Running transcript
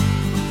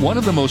One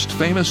of the most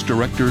famous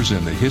directors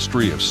in the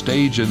history of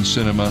stage and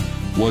cinema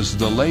was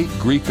the late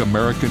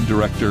Greek-American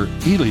director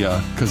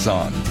Elia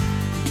Kazan.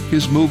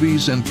 His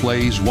movies and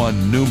plays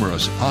won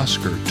numerous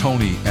Oscar,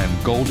 Tony,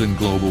 and Golden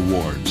Globe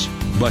awards,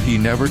 but he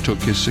never took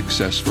his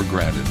success for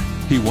granted.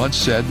 He once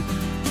said,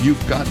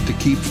 "You've got to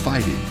keep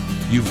fighting.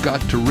 You've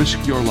got to risk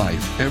your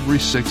life every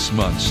 6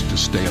 months to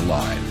stay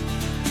alive."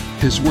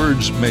 His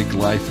words make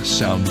life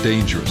sound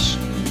dangerous,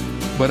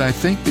 but I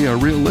think they are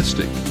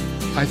realistic.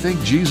 I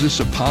think Jesus'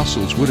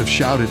 apostles would have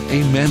shouted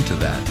amen to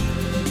that.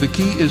 The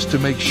key is to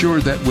make sure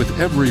that with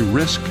every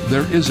risk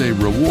there is a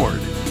reward,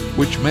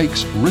 which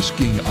makes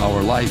risking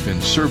our life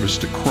in service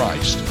to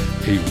Christ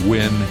a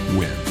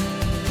win-win.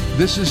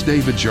 This is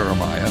David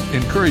Jeremiah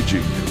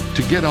encouraging you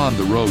to get on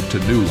the road to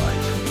new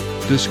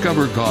life.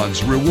 Discover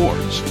God's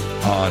rewards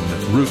on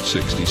Route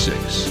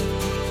 66.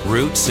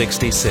 Route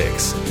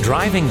 66,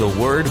 driving the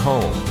word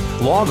home.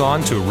 Log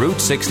on to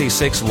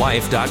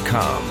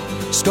Route66Life.com.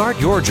 Start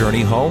your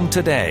journey home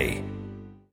today.